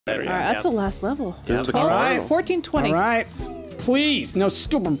All right, that's the last level. This is the all right, final. 1420. All right. Please, no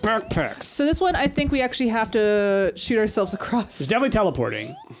stupid backpacks. So this one, I think we actually have to shoot ourselves across. There's definitely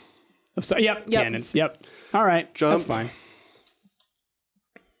teleporting. Yep, cannons. Yep. All right, jump. That's fine.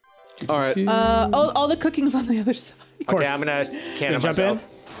 All right. All the cooking's on the other side. Of course. Okay, I'm gonna cannon jump myself.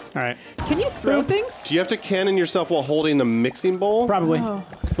 in. All right. Can you throw things? Do you have to cannon yourself while holding the mixing bowl? Probably. Oh.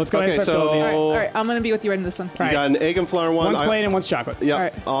 Let's go ahead and start filling these. All right, I'm gonna be with you right in this one. You got an egg and flour one. One's plain and one's chocolate. Yep. All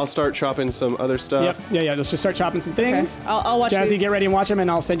right. I'll start chopping some other stuff. Yep. Yeah. Let's just start chopping some things. Okay. I'll watch Jazzy, these. get ready and watch them, and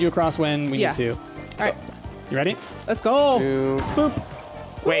I'll send you across when we need to. All right. You ready? Let's go.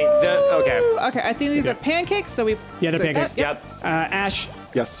 Boop. Wait. Okay. Okay. I think these are pancakes. So we. Yeah, they're pancakes. Yep. Ash.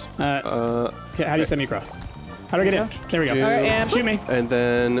 Yes. Okay, how do you send me across? How do I get in? There we go. All right, and shoot me. And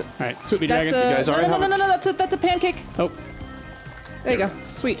then. All right, swoop me, That's dragon. You guys already have no. That's a pancake. Oh. There you go.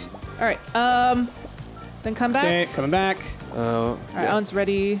 Sweet. All right. Then come back. Okay, coming back. All right, Alan's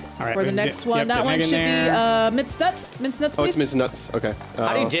ready right, for the next one. yep, that get one Meg in should there. be minced nuts. Minced nuts, please. Oh, it's minced nuts. Okay.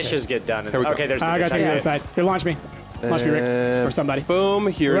 How do dishes get done? Here we go. Okay, there's the I gotta take dish. the other side. Here, launch me. Launch me, Rick. Or somebody. Boom.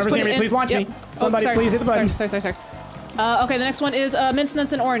 Here's Whoever's the. near me, please launch me. Somebody, please hit the button. Sorry. Okay, the next one is minced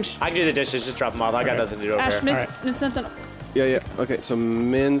nuts and orange. I can do the dishes, just drop them off. I got nothing to do over Ash, here. minced nuts and... Yeah. Okay, so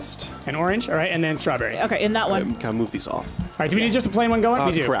minced. And orange, all right, and then strawberry. Okay, in that one. Gotta move these off. All right, do we need just a plain one going?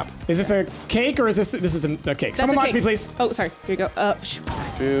 We do. Crap. Is this a cake or is this is a cake? Someone watch me, please. Oh, sorry. Here you go. Shoot.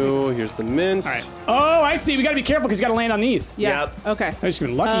 Here's the minced. All right. Oh, I see. We gotta be careful because you gotta land on these. Yeah. Yep. Okay. I've just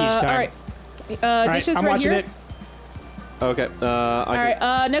been lucky each time. All right. Dishes I'm right watching here. it. Okay. All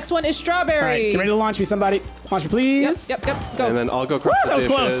right. Next one is strawberry. All right, get ready to launch me, somebody. Launch me, please. Yep. Go. And then I'll go across the that was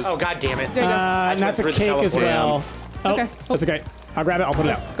dishes. close. Oh, god damn it. There you go. And that's a through the cake as teleport. well. Oh, okay. that's okay. I'll grab it. I'll put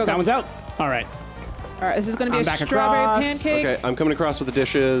it out. Go. That one's out. All right. All right. This is gonna be I'm a back strawberry across. pancake. Okay, I'm coming across with the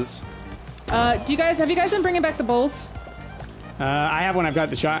dishes. Have you guys been bringing back the bowls? I have one. I've got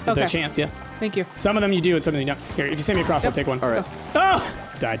the shot. Okay. The chance. Yeah. Thank you. Some of them you do, and some of them you don't. Here, if you send me across, I'll take one. All right. Oh,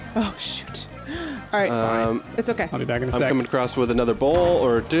 died. Oh shoot. All right. It's okay. I'll be back in a I'm sec. coming across with another bowl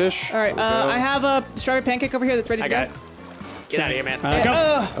or a dish. All right. I have a strawberry pancake over here that's ready to I go. got it. Get out of here, man.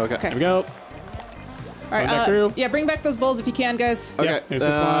 Go. Okay. There we go. All right. back through. Yeah, bring back those bowls if you can, guys. Okay. Yep, there's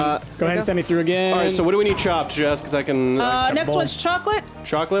this one. Go ahead and send me through again. All right. So what do we need chopped, Jess? Because I can. Next bowl. one's chocolate.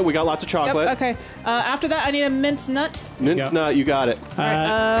 Chocolate. We got lots of chocolate. Yep. Okay. After that, I need a minced nut. Minced nut. You got it. All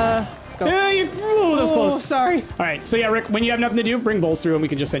right. Let's go. Ooh, that was close. Sorry. All right. So yeah, Rick, when you have nothing to do, bring bowls through, and we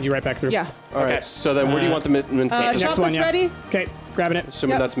can just send you right back through. Yeah. All right. Okay. So then, where do you want the minced nut? Next Chocolate's one, yeah. ready. Okay, grabbing it.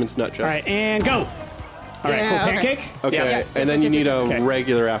 Assuming Yep. that's minced nut, Jess. All right, and go. All right, Yeah, cool. okay. Pancake. Okay. Yes, and yes, then yes, you need yes, a yes.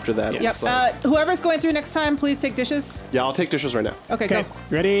 regular after that. Yep. So- Whoever's going through next time, please take dishes. yeah, I'll take dishes right now. Okay, Okay, go.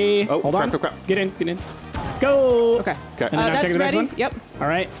 ready? Oh, hold on. crap. Get in. Go. Okay. Okay. And then I'm That's taking the next ready. one. Yep. All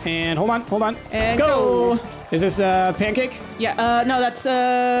right, and hold on. And go. go. Is this pancake? Yeah. No, that's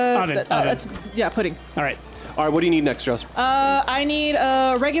Oven. That's pudding. All right. All right. What do you need next, Jess? I need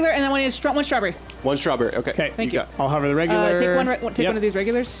a regular, and then I need one strawberry. One strawberry. Okay. Okay. Thank you. got- I'll hover the regular. Take one of these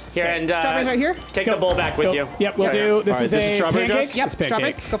regulars. Here, and Strawberries right here. take the bowl back with Go. you. Yep, we'll Okay. do. This All right, is this is a strawberry, pancake. Jess? Yep. It's pancake.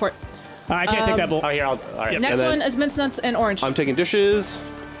 Strawberry. Go for it. I can't take that bowl. Oh, here, all right. Next then- one is minced nuts and orange. I'm taking dishes.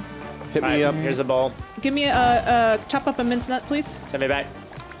 Hit All me right, up. here's the bowl. Give me a chop up a minced nut, please. Send me back.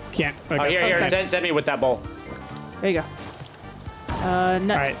 Can't. Oh, Okay. here. sorry. Send me with that bowl. There you go. All right.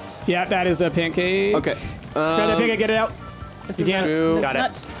 Nuts. Yeah, that is a pancake. Okay. Grab that pancake. Get it out. This You is can't- a minced Got it.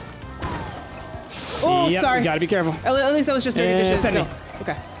 nut. Oh, Yep, sorry. You gotta be careful. At least that was just dirty dishes. send Go. me.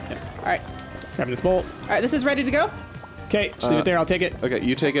 Okay. All right. Grabbing this bowl. All right. This is ready to go. Okay, just leave it there. I'll take it. Okay,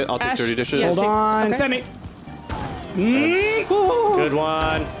 you take it. I'll take Ash, dirty dishes. yeah. Hold on. Okay. Send me. Ooh. Good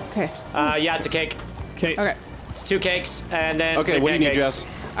one. Okay. Yeah, it's a cake. Okay. Okay. It's 2 cakes, and then Okay, 3 what do you need, pancakes.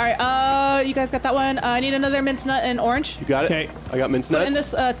 Jess? All right. You guys got that one. I need another minced nut and orange. You got it? Okay. I got minced Put nuts. in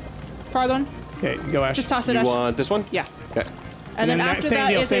this farther one. Okay, go Ash. Just toss it. You Ash. want this one? Yeah. Okay. And then then after same that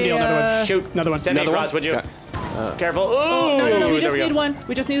deal, is same deal, another one. Shoot. Another one. Send me Another across, one? would you? Okay. Careful. Ooh. No. We there just we go. need one.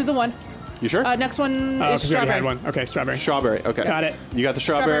 We just needed the one. You sure? Next one Oh, is because we already strawberry. had one. Okay, strawberry. Strawberry. Okay. Got it. You got the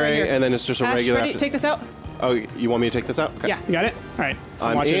Strawberry strawberry, right here. and then it's just a Ash, regular. ready? After. Take this out. Oh, you want me to take this out? Okay. Yeah. You got it? All right.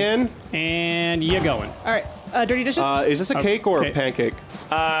 I'm Watch it. in. And you're going. All right. Dirty dishes. Is this a cake or okay. a pancake?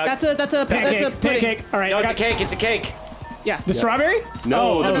 that's a Pancake. pudding. Pancake. All right. No, I it's a got cake. It's a cake. Yeah. the strawberry?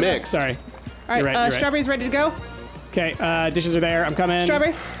 No, Oh, the mix. Sorry. All right. You're right, you're right. Strawberries ready to go. Okay. Dishes are there. I'm coming.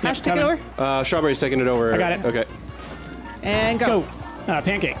 Strawberry. Yep, Ash, take it coming. over. Strawberry's taking it over. I got it. Okay. And go. Go.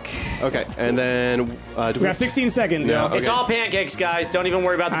 Pancake. Okay. And then We got 16 seconds. Yeah, yo. okay. It's all pancakes, guys. Don't even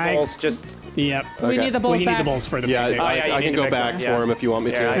worry about the bowls. Just Yep. We Okay. need the bowls We need back. the bowls for the Yeah, pancakes. yeah, you I need can to go mix back it. for Yeah. him if you want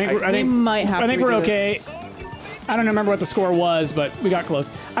me Yeah, to. I think We might have I think to we're redo okay. this. I don't remember what the score was, but we got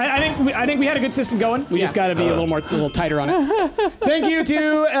close. I think we had a good system going. We just got to be a little tighter on it. Thank you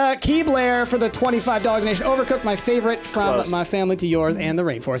to Key Blair for the $25 donation. Overcooked, my favorite from my family to yours and the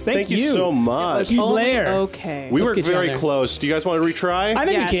rainforest. Thank you so much. Key Blair. Okay. We were get you on very there. close. Do you guys want to retry? I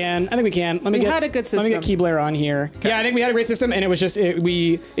think Yes. we can. I think we can. We had a good Let me get system. Key Blair on here. Yeah, I think we had a great system, and it was just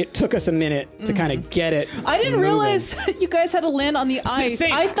it took us a minute to kind of get it. I didn't realize you guys had to land on the ice.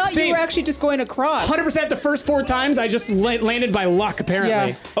 same, I thought same. you were actually just going across. 100% the first 4 times I just landed by luck,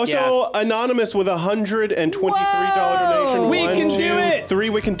 apparently. Yeah. Oh, so Anonymous with $123 donation. We can do it. 3,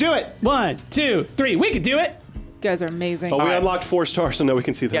 we can do it. 1, 2, 3. We could do it. You guys are amazing. Oh, we right. unlocked 4 stars, so now we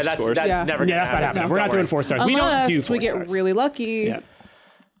can see those Yeah, that's scores. that's Yeah. never. Yeah, that's not gonna happening. happen. We're not Don't doing worry. 4 stars. Unless we don't do 4 we get stars. really lucky. Yeah.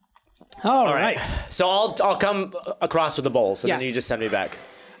 All right. So I'll come across with the bowls, and then Yes. you just send me back.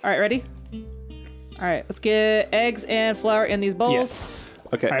 All right, ready? All right, let's get eggs and flour in these bowls. Yes.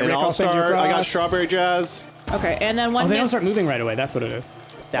 Okay, All right, and Rick, I'll I'll send you start. I got across. strawberry jazz. Okay, and then one Oh, they don't mince. start moving right away. That's what it is.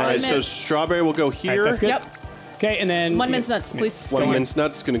 That All right, is- so strawberry will go here. All right, that's good. Yep. Okay, and then One minced nuts, please. One Go ahead. minced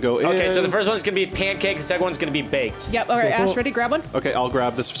nuts going to go in. Okay, so the first one's gonna be pancake, the second one's gonna be baked. Yep. All right, Cool, Ash, cool. ready? Grab one. Okay, I'll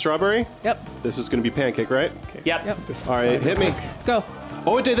grab this strawberry. Yep. This is going to be pancake, right? Yep. Yep. This All right, hit me. Let's go.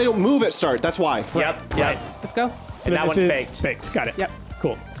 Oh, they don't move at start. That's why. Yep. Yep. Let's go. So And that this one's is baked. Got it. Yep.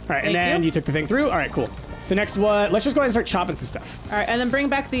 Cool. All right, and Thank then you. you took the thing through. All right, cool. So next, what? Let's just go ahead and start chopping some stuff All right, and then bring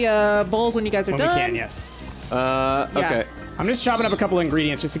back the bowls when you guys are when done. we can. Yes. Okay. I'm just chopping up a couple of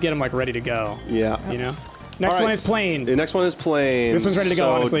ingredients just to get them like ready to go. Yeah. You know. Next All right, one is plain. The next one is plain. This one's ready to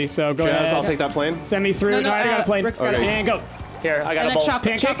go, honestly, so go Jazz, ahead. I'll take that plain. Send me through. No, No, I already got a plain. Rick's got Okay. it. And go. Here, I got And a then bowl. chocolate.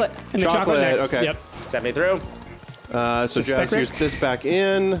 Pancake. And then chocolate Chocolate, next. okay. Yep. Send me through. So Just a Jazz, sec, use Rick. this back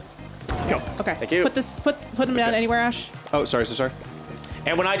in. Go. Okay. Thank you. Put them down anywhere, Ash. Oh, sorry.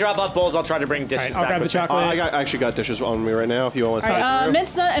 And when I drop off bowls, I'll try to bring dishes I'll back. grab the with me. chocolate. I actually got dishes on me right now. If you want to All slide right, through.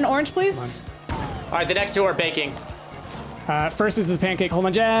 minced nut and orange, please. All right, the next two are baking. First is the pancake. Hold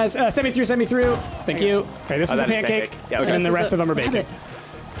on, Jazz. Send me through. Thank you. Okay, this Oh, one's a that is pancake. pancake. Yeah, And okay. then the This rest is of them are a bacon. rabbit.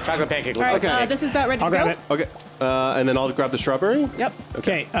 Chocolate pancake All looks right, like Okay. cake. this is about ready I'll to go. grab it. Okay. And then I'll grab the strawberry. Yep.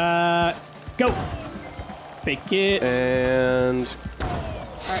 Okay. Go. Bake it. And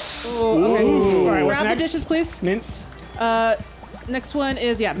Ooh, okay. All right, what's Grab next? the dishes, please. Mince. Next one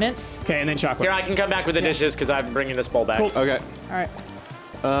is mince. Okay, and then chocolate. Here, I can come back with the dishes because I'm bringing this bowl back. Cool. okay. All right.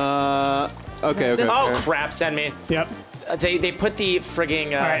 Okay. This- Oh, crap, send me. Yep. They put the frigging...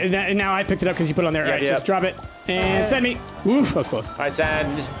 All right, and now I picked it up because you put it on there. All right, yeah. just drop it and send me. Ooh, that was close. I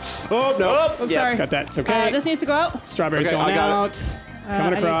send... Oh no. I'm sorry. Got that. It's okay. This needs to go out. Strawberries Okay, going I got out. Coming I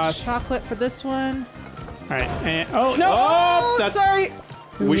need across. chocolate for this one. All right. And, oh no! Oh, that's. Sorry.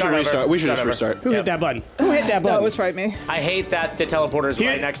 We should Start over. restart. We should Start just over. restart. Who hit that button? Who hit that button? No, it was probably me. I hate that the teleporter's Here-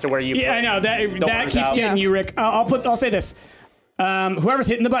 right next to where you... Yeah, put I know that the that orders keeps out. getting Yeah. you, Rick. I'll say this: whoever's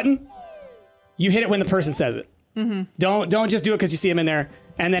hitting the button, you hit it when the person says it. Mm-hmm. Don't just do it because you see them in there.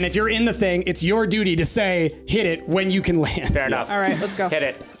 And then if you're in the thing, it's your duty to say hit it when you can land. Fair enough. All right, let's go. Hit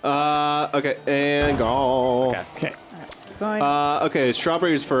it. Okay. And go. Okay. Okay. All right, let's keep going. Okay.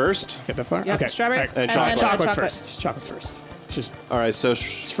 Strawberries first. Get the flour. Yep, Okay. strawberry. All right. And then, chocolate. Chocolate's chocolate. first. Chocolate's first. It's just All right. So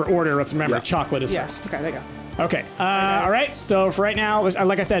for order. Let's remember, Yeah. chocolate is Yeah. first. Okay, there you go. Okay. All right. So for right now,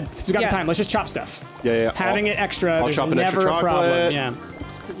 like I said, we got Yeah. the time. Let's just chop stuff. yeah. Having it extra, I'll there's chop an never extra a problem. chocolate. Yeah.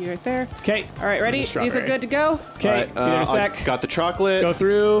 Oops, put you right there. Okay. All right, ready? These are Strawberry. good to go. Okay. All right. Give it a sec. I got the chocolate. Go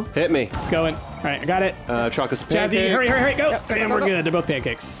through. Hit me. Going. All right. I got it. Chocolate's pancake. Jazzy, hurry, go. Yep, go, And go, we're go. good. They're both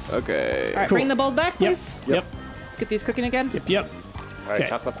pancakes. Okay. All right, Cool. bring the bowls back, please. Yep. Let's get these cooking again. Yep. All right, Okay.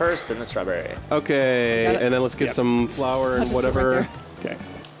 chocolate first and then strawberry. Okay. Got it. And then let's get Yep. some flour and Put this whatever. right Okay.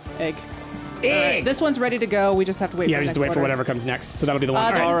 there. Egg. All right, this one's ready to go. We just have to wait Yeah, for we the just have to next wait for order. whatever comes next. So that'll be the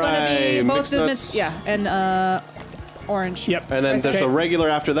one. This All is right. going to be Alright, both mixed the nuts. and orange. Yep. And then Right there's there. a regular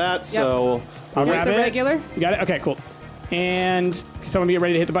after that. So I'll Here's grab the it. regular. You got it? Okay, cool. And someone be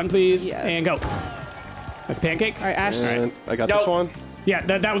ready to hit the button, please. Yes. And go. That's pancake. All right, Ash. and I got Nope. this one. Yeah,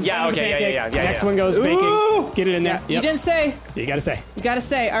 that one's Yeah, that one's okay, a yeah, pancake. yeah, yeah, Next yeah. one goes Ooh. baking. Get it in there. You Yep. didn't say. You gotta say. You got to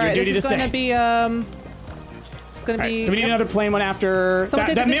say. All your right, this duty is to going say. to be it's going to All be right, so we need another plain one after. Someone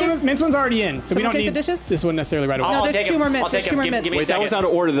take the mint dishes? mince one's already in, so we Someone don't take the need dishes? this one necessarily right away. No, I'll there's take two him. more I'll mints. take There's him. two more Give mints. me a Wait, that was second. out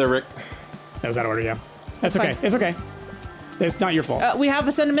of order there, Rick. That was out of order, yeah. That's That's okay. fine. It's okay. It's not your fault. We have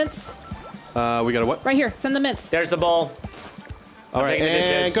a send the mints We got a what? right here. Send the mints. There's the bowl. All right. taking the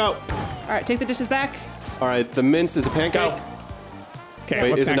And dishes. go. All right, take the dishes back. All right. The mince is a pancake. Go. Okay, Wait,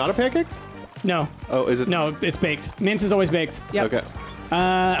 what's is it next? not a pancake? No, Oh, is it? no, it's baked. Mince is always baked. Yep. Okay.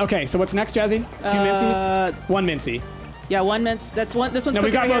 Okay, so what's next, Jazzy? Two minces? One mincy. Yeah, one mince. That's one. This one's No, we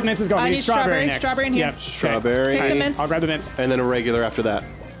cooking got right both here. minces going. I We need need strawberry next. Strawberry in here. Yep. Strawberry. Take the mince. I'll grab the mince. And then a regular after that.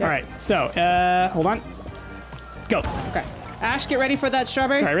 All right, so, hold on. Go. Okay. Ash, get ready for that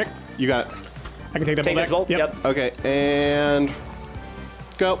strawberry. Sorry, Rick. You got it. I can take that Take bowl this back. bowl. Yep. Okay, and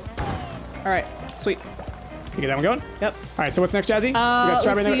go. All right, sweet. Can you get that one going? Yep. All right, so what's next, Jazzy? We got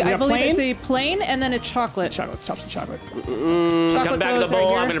strawberry, Let's see, we I got believe plain. it's a plain and then a chocolate. Chocolate. Let's chop some chocolate. Chocolate Come back to goes the bowl.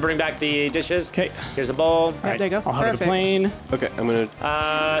 right I'm here. gonna bring back the dishes. Okay. Here's a bowl. Yep, there you go. I'll hover the Perfect. plain. Okay, I'm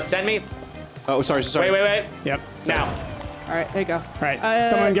gonna. Send me. Oh, sorry. Wait. Yep. Now. All right, there you go. All right.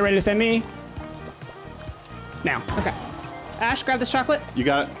 Someone get ready to send me. Now. Okay. Ash, grab this chocolate. You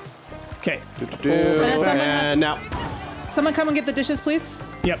got it. Okay. And someone And now. Someone come and get the dishes, please.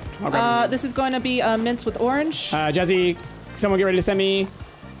 Yep. I'll grab This is going to be mince with orange. Jazzy, someone get ready to send me.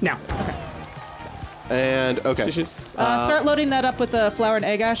 Now. Okay. And okay. Dishes. Start loading that up with the flour and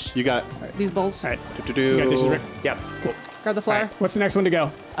egg, Ash. You got. These bowls. All right. Do. You got dishes, Rick? Yep. Cool. Grab the All flour. right. What's the next one to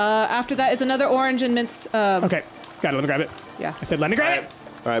go? After that is another orange and minced. Okay. Got it. Let me grab it. Yeah. I said let me grab it.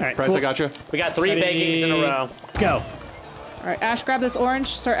 All right, right, Price, cool. I got you. We got 3 Ready, bakings in a row. Go. All right, Ash, grab this orange.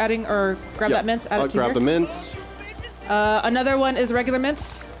 Start adding, or grab that mince. Add I'll it to grab here. the mince. Another one is regular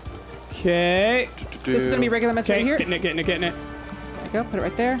mince. Okay. This is gonna be regular mince Okay. right here. Getting it. There you go. Put it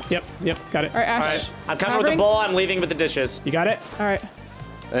right there. Yep. Got it. All right, Ash. All right. I'm coming with the covering. bowl. I'm leaving with the dishes. You got it? All right.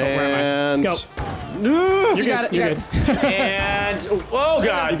 And Go. You got it. You You're got good. it. And oh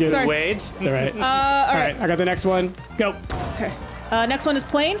god. good. Sorry. Wait. It's all right. All All right. right. I got the next one. Go. Okay. Next one is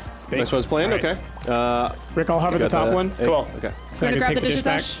plain. next one's plain. All right. Okay. Rick, I'll hover the got top one. Cool. Okay. So I Gonna can grab take the dishes, dish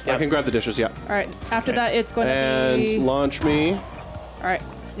back. Ash. I can grab the dishes. Yeah. All right. After that, it's going to And be. launch me. All right.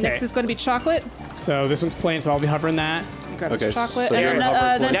 Next Okay. is going to be chocolate. So this one's plain, so I'll be hovering that. Grab Okay, this chocolate, so and you're then,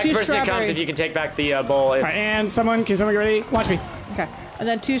 hover then Next two person that strawberries. comes, if you can take back the bowl. All right, and can someone get ready? Watch me. Okay. And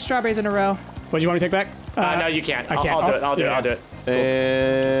then 2 strawberries in a row. What do you want me to take back? No, you can't. I can't. I'll do it. I'll do it. Yeah. I'll do it.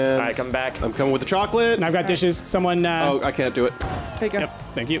 And All right, come back. I'm coming with the chocolate. And I've got dishes. Someone. Oh, I can't do it. There you go. Yep.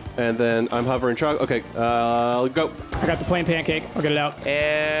 Thank you. And then I'm hovering chocolate. Okay. Go. I got the plain pancake. I'll get it out.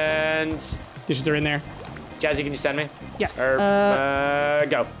 And Dishes are in there. Jazzy, can you send me? Yes. Or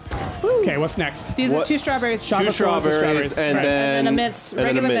go. Okay, what's next? These are What's 2 strawberries. Chocolate Two floats and strawberries, strawberries. and Right. then And then a mince. and then a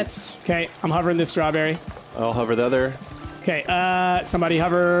Regular mince. Okay, I'm hovering this strawberry. I'll hover the other Okay, somebody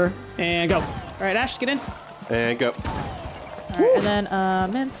hover and go. All right, Ash, get in. and go. All right, and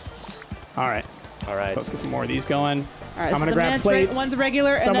then minced. All right. All right. So let's get some more of these going. All right, I'm this gonna is a grab mince, plates. One's a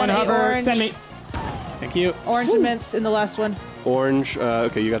regular, Someone and then hover. a orange. Send me. Thank you. Orange and mince in the last one. Orange.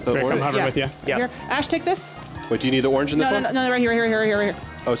 Okay, you got the Rick, I'm orange. hovering with you. Yeah. Here, Ash, take this. Wait, do you need the orange in this No, one? no, right here, right here.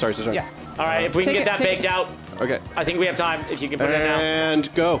 Oh, sorry. Yeah. All right. If we can Take get it, that take baked it. out, Okay. I think we have time. If you can put it in now.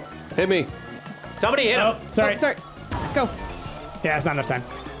 And go. Hit me. Somebody hit Oh, him. sorry. Oh, sorry. Go. Yeah, it's not enough time.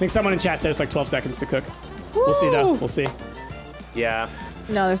 I think someone in chat said it's like 12 seconds to cook. We'll see though. Woo. We'll see. Yeah.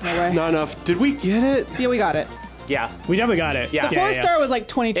 No, there's no way. Not enough. Did we get it? Yeah, we got it. Yeah. We definitely got it. Yeah. The 4-star was like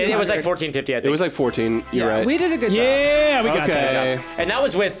 22. It was like 1450, I think. It was like 14. You're right. We did a good job. Yeah, we got Okay. that. And that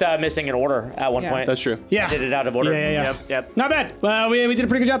was with missing an order at one Yeah. point. That's true. Yeah. Did it out of order. Yeah. Yep. Not bad. Well, we did a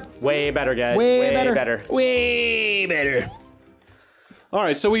pretty good job. Way better, guys. Way better. Way better. All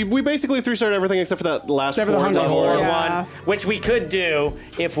right, so we basically 3-starred everything except for that last Except for the horde hunger level. horde. Yeah. One, which we could do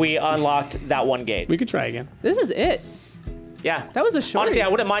if we unlocked that one gate. We could try again. This is it. Yeah. That was a short. Honestly, I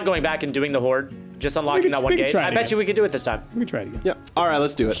wouldn't mind going back and doing the horde, just unlocking that one we could gate. try it I bet again. you we could do it this time. We could try it again. Yeah. All right,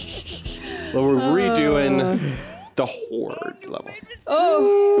 let's do it. Well, we're redoing the horde level.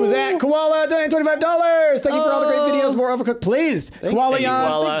 Who was that? Koala donated $25. Thank you for all the great videos. More Overcooked, please. Koala, you, Jan,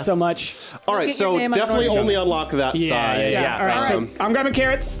 Koala. thank you so much. All right, Get so your name on the definitely orange. only unlock that side. Yeah. All right, Alright. so I'm grabbing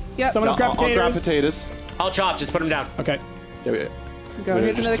carrots. Yep. Someone else grab I'll potatoes. grab potatoes. I'll chop. Just put them down. Okay. Yeah, Go.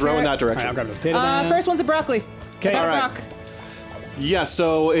 Here's just another throw in carrot. that All right, direction. I'll grab the potato then. First one's a broccoli. Okay. Got a Alright. brock. Yeah,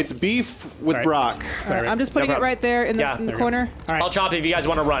 so it's beef with Sorry. Brock. Sorry, I'm just putting No it problem. right there in the, Yeah, in the there you corner. All right. I'll chop if you guys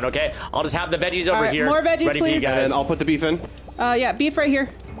want to run, okay? I'll just have the veggies over Alright, here. more veggies, ready for you please. guys. And I'll put the beef in. Yeah, beef right here.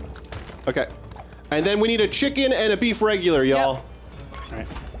 Okay. And then we need a chicken and a beef regular, y'all. All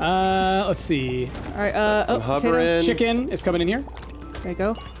right. Let's see. All right. Oh, potato. Hovering. Chicken is coming in here. There you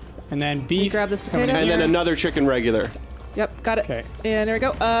go. And then beef. grab this is coming in potato. And here. then another chicken regular. Yep, got it. Okay. And there we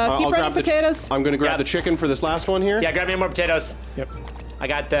go. I'll Keep grab running the potatoes. I'm going to grab Yeah. the chicken for this last one here. Yeah, grab me more potatoes. Yep. I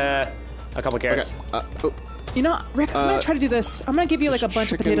got a couple Okay. carrots. Oh, You know, Rick, I'm gonna try to do this. I'm gonna give you like a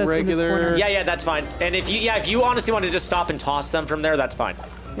bunch of chicken potatoes regular. in this corner. Yeah, that's fine. And if you honestly want to just stop and toss them from there, that's fine.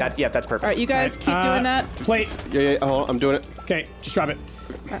 That's perfect. All right, you guys keep doing that. Plate. yeah, hold on, I'm doing it. Okay, just drop it.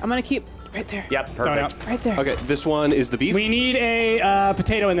 All right, I'm gonna keep right there. Yep, Throw it out. perfect. Right there. Okay, this one is the beef. We need a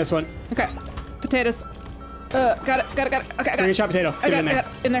potato in this one. Okay. Potatoes. Got it. Okay, I got Bring a it. chopped potato. I Get it got in it. I there.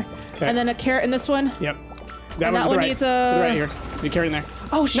 got it in there. Okay. And then a carrot in this one. Yep. And one that to the one right. needs To the a- right here. You carrot in there.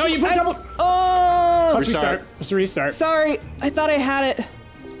 Oh No, you put double. Oh. Let's Restart. restart. Let's restart. Sorry, I thought I had it.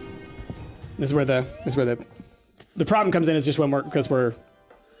 This is where the problem comes in. Is just when because we're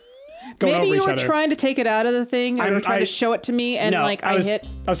going Maybe over you each were other. trying to take it out of the thing, or you were trying to show it to me, and No, like I was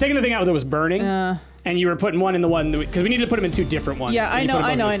taking the thing out that was burning, and you were putting one in the one because we needed to put them in two different ones. Yeah, I know.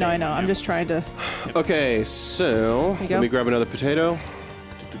 Yeah. I'm just trying to. Okay, so let me grab another potato.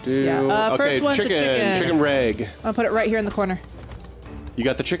 Yeah. Okay, First one's the chicken. Chicken reg. I'll put it right here in the corner. You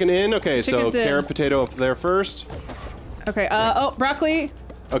got the chicken in? Okay, Chicken's so in. carrot, potato up there first. Okay. Oh, broccoli.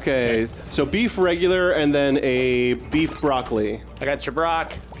 Okay, so beef regular and then a beef broccoli. I got your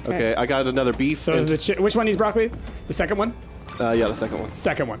brock. Okay, I got another beef. So is the which one needs broccoli? The second one? Yeah, the second one.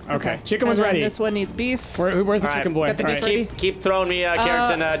 Second one. Okay. Chicken And one's then ready. This one needs beef. Where's the chicken boy? Got the All beef right. ready. Keep throwing me carrots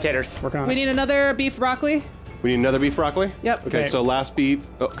and taters. Working on We it. need another beef broccoli. We need another beef broccoli? Yep. Okay, Okay. so last beef.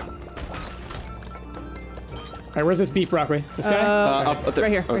 Oh, All right, where's this beef broccoli? This guy? up there.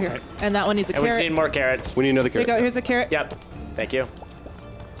 Right here. Right here. And that one needs a And we carrot. need more carrots. We need another There you carrot. go. Here's a carrot. Yep. Thank you.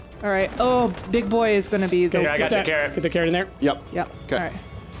 All right. Oh, big boy is gonna be the. Here, I got your carrot. Get the carrot in there. Yep. Yep. Okay. All right.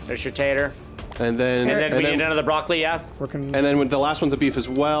 There's your tater. And then Carrot. And then we need another broccoli, yeah? Working. and then the last one's a beef as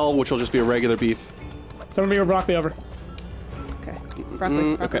well, which will just be a regular beef. Someone bring your broccoli over. Okay.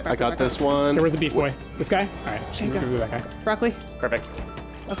 Broccoli. Okay, I got this one. Here, where's the beef boy? This guy? All right. There you go. Give me that guy. Broccoli. Perfect.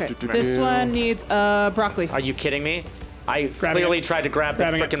 Okay. Do. This one needs broccoli. Are you kidding me? I Grabbing clearly it. tried to grab the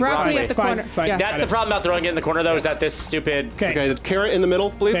Grabbing it. frickin' Broccoli broccoli. at the It's fine. corner. It's fine. Yeah. That's the problem about throwing it in the corner, though, is that this stupid Okay. Okay, the carrot in the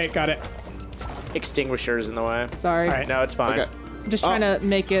middle, please. Okay, got it. extinguisher's in the way. Sorry. All right. No, it's fine. Okay. I'm just trying to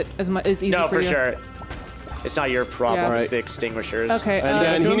make it as easy No, for for you. sure. It's not your problem. Yeah. It's Right. the extinguishers. Okay. And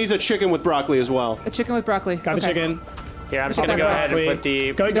then to he him? needs a chicken with broccoli as well. a chicken with broccoli. Got the Okay. chicken. Here, I'm just Put gonna that go ahead and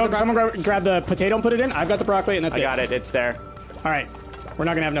Broccoli. put the. Go. Someone grab the potato and put it in. I've got the broccoli, and that's I it. got it. It's there. All right. We're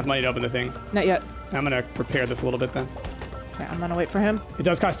not gonna have enough money to open the thing. Not yet. I'm gonna repair this a little bit then. Okay, I'm gonna wait for him. It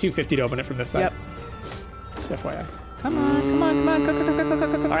does cost $250 to open it from this side. Yep. Just FYI. Come on.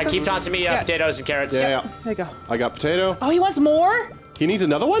 Cook. All right, keep tossing me Yeah. potatoes and carrots. Yeah. There you go. I got potato. Oh, he wants more? He needs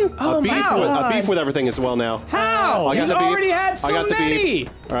another one? Oh, a beef my with God. a beef with everything as well now. How? I got He's the beef. already had so I got the many. beef.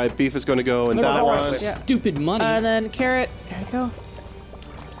 All right, beef is going to go in Look at that all one. this. Yeah. Stupid money. And then carrot. There you go.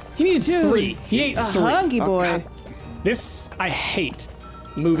 he needed 3. He ate A 3. hungry boy. God. This I hate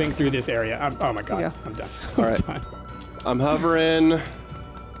moving through this area. Oh my god. Yeah. I'm done. All I'm right. done. I'm hovering,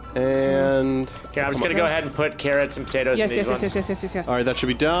 and Okay, I'm just gonna go ahead and put carrots and potatoes Yes, in these yes, ones. yes. all right, that should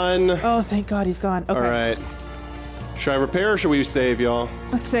be done. Oh, thank God he's gone. Okay. All right. Should I repair or should we save, y'all?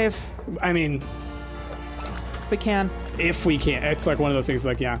 Let's save I mean, if we can. if we can. It's like one of those things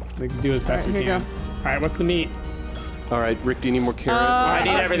like, yeah, like, do as best All right, we here you can. All right, what's the meat? All right, Rick, do you need more carrot? I need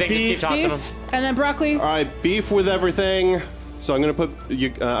everything. Just keep tossing them. Beef, and then broccoli. all right, beef with everything. So I'm gonna put I'm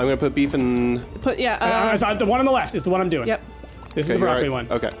gonna put beef in. Put It's the one on the left is the one I'm doing. Yep. This is Okay, the broccoli you're one.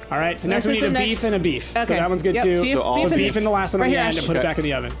 right. Okay. All right, so next This we is need a the beef and a beef. So Okay. that one's good Yep, too. beef, So all beef Put and beef in the last one right on the here, end and Ash. put it Okay. back in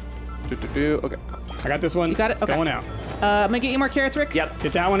the oven. Okay. I got this one. You got it? It's Okay. going out. I'm gonna get you more carrots, Rick. Yep.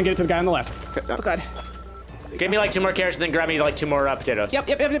 Get that one and get it to the guy on the left. Oh God. Give me like 2 more carrots and then grab me like 2 more potatoes. Yep.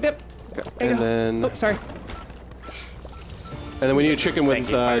 There you And go. then Oh, sorry. we need a chicken Thank with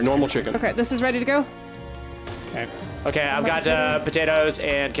you, Fire normal chicken. Okay, this is ready to go. Okay. Okay, I've got potatoes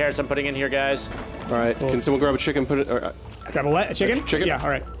and carrots I'm putting in here, guys. All right. Can someone grab a chicken? Put it. Grab a chicken? Chicken? Yeah, all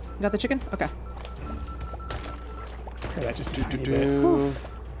right. Got the chicken? Okay. Okay, that just a tiny bit. Do. All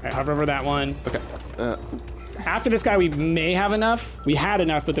right, hover over that one. Okay. After this guy, we may have enough. We had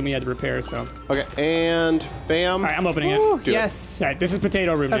enough, but then we had to repair, so. Okay. And bam. All right, I'm opening Ooh, it. Do it. yes. All right, this is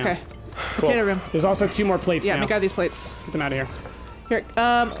potato room now. Okay. Potato room. There's also 2 more plates Yeah, now. let me grab these plates. Get them out of here. Here,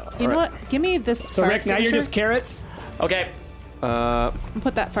 you know what? Give me this So, fire Rick, now you're extinguisher. just carrots. Okay.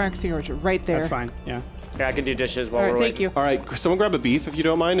 Put that fire extinguisher right there. That's fine, yeah. Here, I can do dishes while All right, we're thank waiting. you. All right. Someone grab a beef if you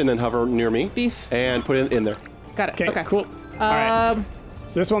don't mind, and then hover near me. Beef. And put it in there. Got it. Okay, cool. All right.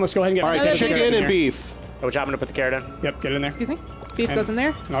 So this one, let's go ahead and get All right. Another Chicken beef. and beef. Which I'm gonna put the carrot in. Yep, get it in there. Excuse me? Beef goes in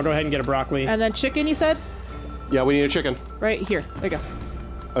there. And I'll go ahead and get a broccoli. And then chicken, you said? Yeah, we need a chicken. Right here. There you go.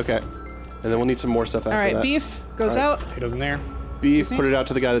 Okay. And then we'll need some more stuff after All right, that. beef goes out. Potatoes in there. Beef. Excuse me? Put it out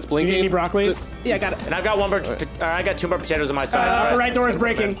to the guy that's Do you blinking. need any broccolis? Yeah, I got it. And I've got I got 2 more potatoes on my side. Upper right door is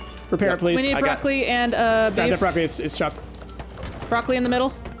breaking. Repair it, please. We need I got- broccoli and Grab that beef. broccoli, it's chopped. Broccoli in the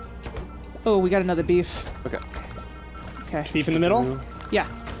middle. Oh, we got another beef. Okay. Okay. Beef in the middle. Yeah.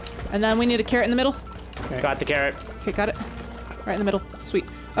 And then we need a carrot in the middle. Got the carrot. Okay, got it. Right in the middle. Sweet.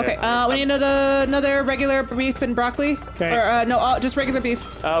 Okay, Yeah. we need another regular beef and broccoli. Okay. Or, no, just regular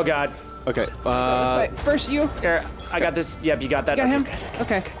beef. Oh God. Okay. This way. First you. Here, I got this. Yep, you got that. Got him?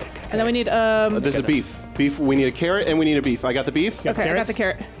 Okay. Okay. And then we need, This is beef. Beef. We need a carrot and we need a beef. I got the beef. Got the okay, I got carrots? the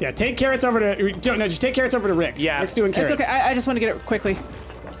carrot. Yeah, take carrots over to. No, just take carrots over to Rick. Yeah. Rick's doing carrots. It's okay. I just want to get it quickly.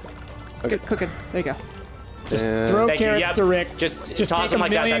 Okay. Get cooking. There you go. And Throw Thank you, carrots yep. to Rick. Just toss toss them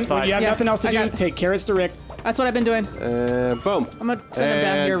like that, that's When fine. you have Yeah, nothing else to I do, got it. take carrots to Rick. That's what I've been doing. Boom. I'm gonna send them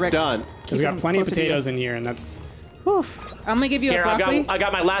down here, Rick. Done. Because we got plenty of potatoes in here, and that's... Whew. I'm gonna give you a broccoli. I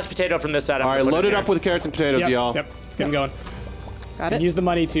got my last potato from this side. All right, load it up with carrots and potatoes, y'all. Yep, let's get them going. Got it. Use the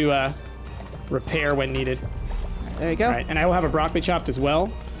money to repair when needed. There you go. All right, and I will have a broccoli chopped as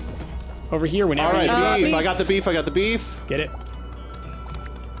well. Over here, whenever. All right, beef. beef. I got the beef. I got the beef. Get it.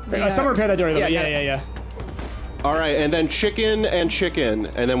 Someone repair that door. Yeah. All right, and then chicken, and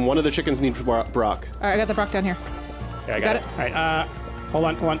then one of the chickens needs brock. All right, I got the brock down here. Yeah, I got it. All right, hold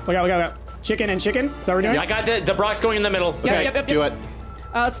on. Look out. Chicken. Is that what we're doing? I got the brock's going in the middle. Okay, Yep. do it.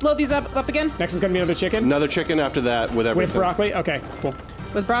 Let's load these up again. Next is gonna be another chicken. Another chicken after that with everything. With broccoli. Okay, cool.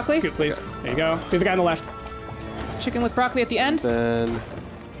 With broccoli. Scoot, please. Okay. There you go. Be the guy on the left. Chicken with broccoli at the end. Then.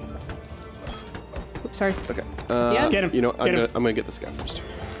 Oops, sorry. Okay. The end? You know, I'm gonna get this guy first.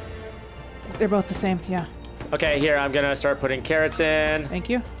 They're both the same. Yeah. Okay, here I'm gonna start putting carrots in. Thank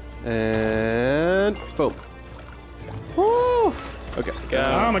you. And boom. Woo! Okay. Go.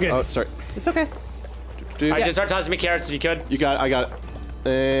 Oh my goodness. Oh, sorry. It's okay. I just start tossing me carrots if you could. You got it. I got it.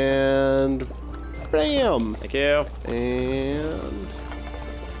 And bam. Thank you. And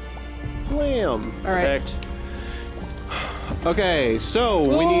blam. All right. Perfect. Okay, so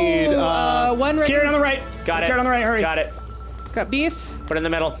we need one ready. Carrot on the right. Got it. Carrot on the right. Hurry. Got it. Got beef. Put it in the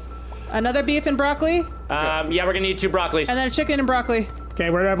middle. Another beef and broccoli. Yeah, we're gonna need 2 broccolis. And then a chicken and broccoli. Okay,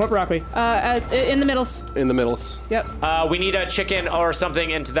 where did I put broccoli? In the middles. in the middles. Yep. We need a chicken or something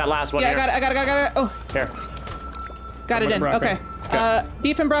into that last one. Yeah, here. I got it. Oh, Here. got it in. broccoli. Okay.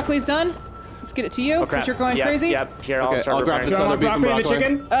 Beef and broccoli's done. Let's get it to you Oh, crap. because you're going Yep, crazy. Yep. Here, Okay, start I'll grab repairing this Do I other want beef and broccoli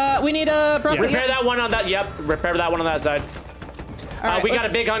and the broccoli. chicken? We need a broccoli. Repair that one on that. Yep. Repair that one on that side. All right, We got a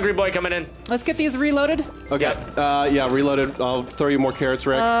let's- big hungry boy coming in. Let's get these reloaded. Okay. Yeah, reloaded. I'll throw you more carrots,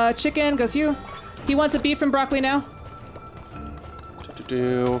 Rick. Chicken goes you. He wants a beef and broccoli now.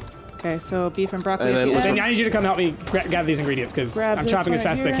 Okay, so beef and broccoli. And at then the let's end. Then I need you to come help me gather these ingredients because Grab I'm this chopping as right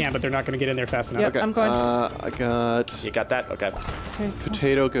fast as I here. can, but they're not going to get in there fast enough. Yep, I'm going. I got You got that? Okay. Okay.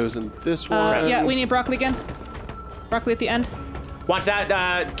 potato goes in this one. Yeah, we need broccoli again. Broccoli at the end. Watch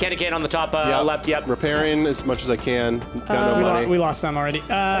that candy cane on the top Yeah, left. Yep. Repairing as much as I can. Got no money. We lost some already.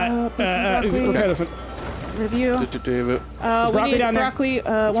 broccoli. Repair this one. Review. Do. We broccoli need down there. broccoli. It's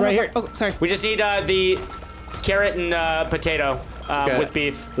one right more here. Oh, sorry. We just need the carrot and potato Okay. with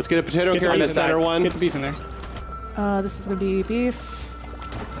beef. Let's get a potato carrot in the beef center one. Get the beef in there. This is gonna be beef.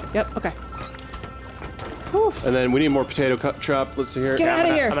 Yep. Okay. Whew. And then we need more potato chop. Let's see here. Get out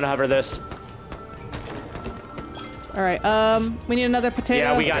of here. I'm gonna hover this. All right. We need another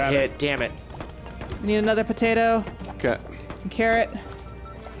potato. Yeah, we got hit. Damn it. We need another potato, Okay. and carrot,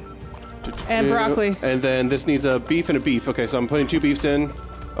 and broccoli. And then this needs a beef and a beef. Okay, so I'm putting 2 beefs in.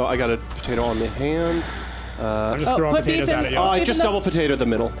 Oh, I got a potato on the hands. I'm just throwing put beef potatoes in- at it, Oh, y'all. I Beef just in double this- potato the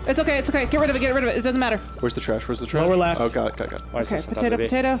middle. It's okay. It's okay. Get rid of it. Get rid of it. It doesn't matter. Where's the trash? Lower left. Oh, got it. Why is Okay. this on top of the beef?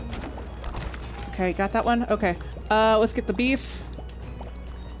 Potato. Okay, got that one. Okay. Let's get the beef.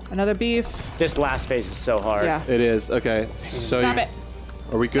 Another beef. This last phase is so hard. Yeah. It is. Okay. So Stop it.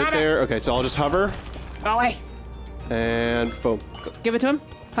 Are we good Stop it. there? Okay, so I'll just hover Go away. and boom. Give it to him.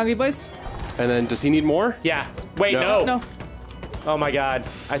 Hungry boys. And then does he need more? Yeah. Wait, No. no. No. Oh my god.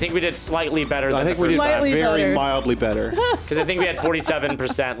 I think we did slightly better than I think the we first did time. Slightly very better. mildly better. Because I think we had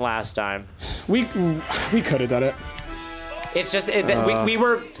 47% last time. We could have done it. It's just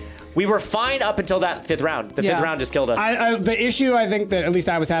we were fine up until that 5th round. The 5th Yeah. round just killed us. The issue I think that at least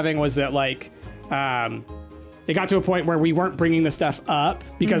I was having was that like, it got to a point where we weren't bringing the stuff up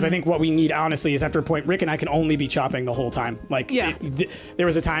because I think what we need honestly is after a point, Rick and I can only be chopping the whole time. Like, Yeah. there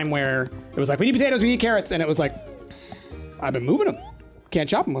was a time where it was like, we need potatoes, we need carrots, and it was like, I've been moving them. Can't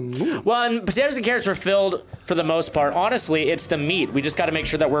chop them. I'm moving them. Well, and potatoes and carrots were filled for the most part. Honestly, it's the meat. We just got to make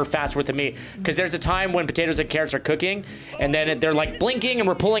sure that we're fast with the meat. Because there's a time when potatoes and carrots are cooking, and then they're like blinking, and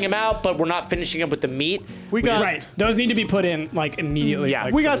we're pulling them out, but we're not finishing them with the meat. We got Right. Those need to be put in like immediately. Yeah.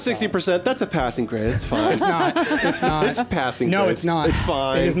 like, we for got the sauce. 60%. That's a passing grade. It's fine. It's not. It's not. It's passing No, grade. it's not. It's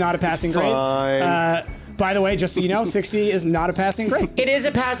fine. It is not a passing It's grade. fine. By the way, just so you know, 60 is not a passing grade. It is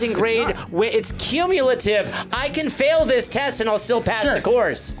a passing grade. It's cumulative. I can fail this test, and I'll still pass Sure. the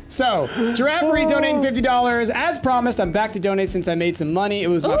course. So, Giraffe donating $50. As promised, I'm back to donate since I made some money. It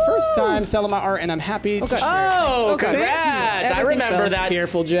was my first time selling my art, and I'm happy to share. Oh, Okay. congrats! I Everything remember fell. that.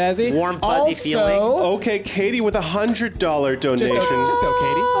 Careful, Jazzy. Warm, fuzzy feeling. Okay, Katie with $100 donation. Just Katie.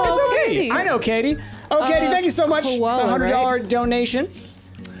 It's okay. Katie. I know Katie. Oh, Katie, thank you so much. koala, $100 donation.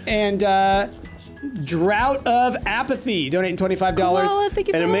 And Drought of Apathy, donating $25. Well, thank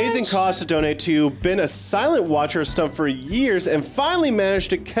you so An amazing much. cause to donate to. Been a silent watcher of Stumpt for years and finally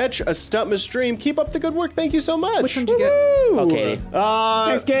managed to catch a Stumptmas stream. Keep up the good work. Thank you so much. Which one did you get? Oh, Katie.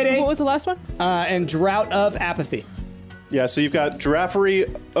 Thanks, Katie. What was the last one? And Drought of Apathy. Yeah, so you've got Giraffery,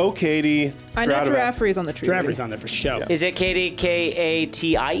 Katie. I know Giraffery's on the tree. Giraffery's on there for show. Yeah. Is it Katie?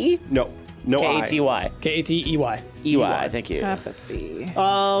 K-A-T-I-E? No. No I. K-A-T-Y. K-A-T-E-Y. E-Y, thank you. Apathy.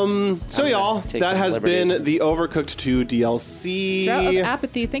 So y'all, take that some has liberties. been the Overcooked 2 DLC. Drought of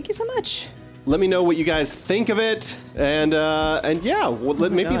Apathy. Thank you so much. Let me know what you guys think of it, and yeah,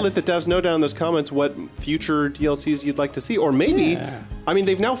 maybe let the devs know down in those comments what future DLCs you'd like to see, or maybe, I mean,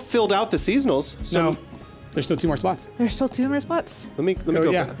 they've now filled out the seasonals. So No, there's still 2 more spots. There's still 2 more spots. let me Oh,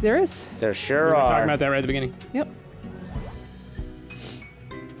 go. yeah. back. There is. There sure We were talking are. about that right at the beginning. Yep.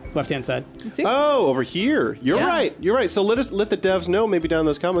 Left-hand side. You see? Oh, over here. You're Yeah. right. You're right. So let the devs know maybe down in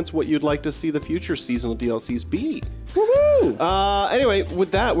those comments what you'd like to see the future seasonal DLCs be. Woohoo! Anyway,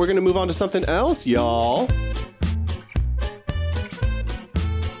 with that, we're gonna move on to something else, y'all.